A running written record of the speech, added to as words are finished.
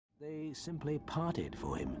They simply parted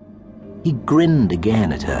for him. He grinned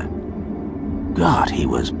again at her. God, he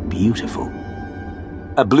was beautiful.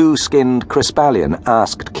 A blue-skinned Crispallian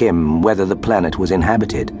asked Kim whether the planet was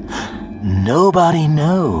inhabited. "Nobody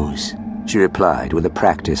knows," she replied with a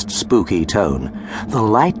practiced, spooky tone. "The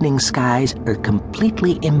lightning skies are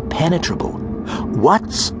completely impenetrable.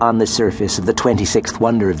 What's on the surface of the 26th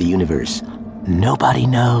wonder of the universe? Nobody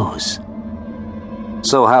knows."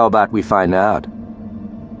 "So how about we find out?"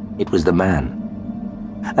 It was the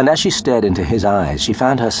man. And as she stared into his eyes, she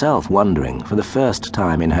found herself wondering, for the first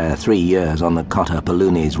time in her 3 years on the Cotta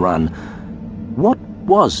Paluni's run, what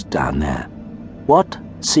was down there? What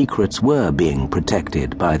secrets were being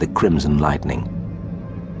protected by the crimson lightning?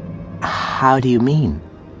 "How do you mean?"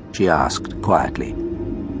 she asked quietly.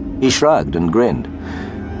 He shrugged and grinned.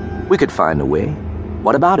 "We could find a way.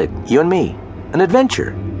 What about it? You and me. An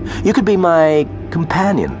adventure. You could be my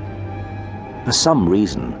companion." For some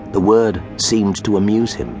reason, the word seemed to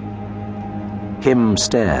amuse him. Kim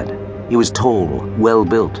stared. He was tall,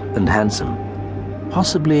 well-built, and handsome.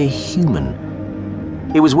 Possibly human.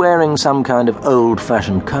 He was wearing some kind of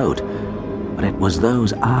old-fashioned coat, but it was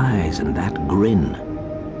those eyes and that grin.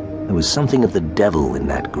 There was something of the devil in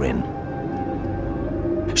that grin.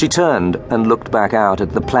 She turned and looked back out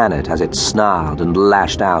at the planet as it snarled and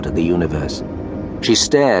lashed out at the universe. She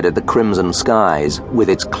stared at the crimson skies, with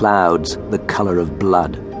its clouds the color of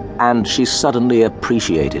blood, and she suddenly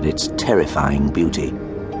appreciated its terrifying beauty.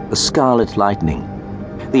 The scarlet lightning,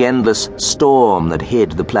 the endless storm that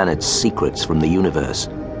hid the planet's secrets from the universe.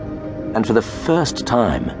 And for the first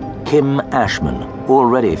time, Kim Ashman,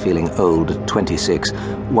 already feeling old at 26,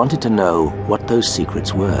 wanted to know what those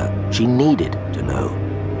secrets were. She needed to know.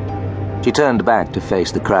 She turned back to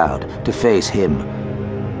face the crowd, to face him.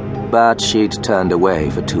 But she'd turned away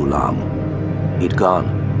for too long. He'd gone.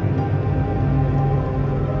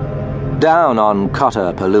 Down on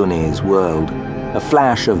Cotta Paluni's world, a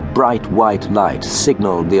flash of bright white light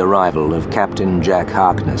signaled the arrival of Captain Jack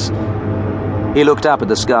Harkness. He looked up at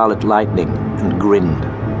the scarlet lightning and grinned.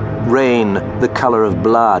 Rain, the color of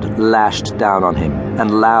blood, lashed down on him,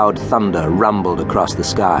 and loud thunder rumbled across the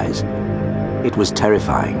skies. It was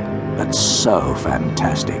terrifying, but so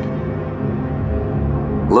fantastic.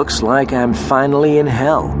 "Looks like I'm finally in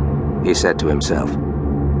hell," he said to himself.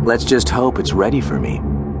 "Let's just hope it's ready for me."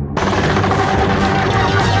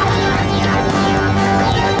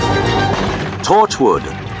 Torchwood,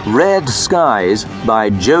 Red Skies by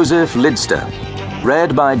Joseph Lidster.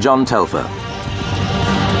 Read by John Telfer.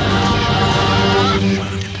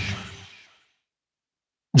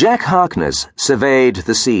 Jack Harkness surveyed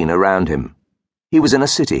the scene around him. He was in a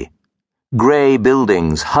city. Grey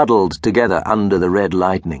buildings huddled together under the red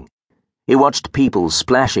lightning. He watched people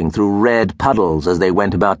splashing through red puddles as they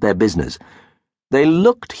went about their business. They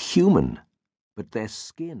looked human, but their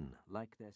skin, like their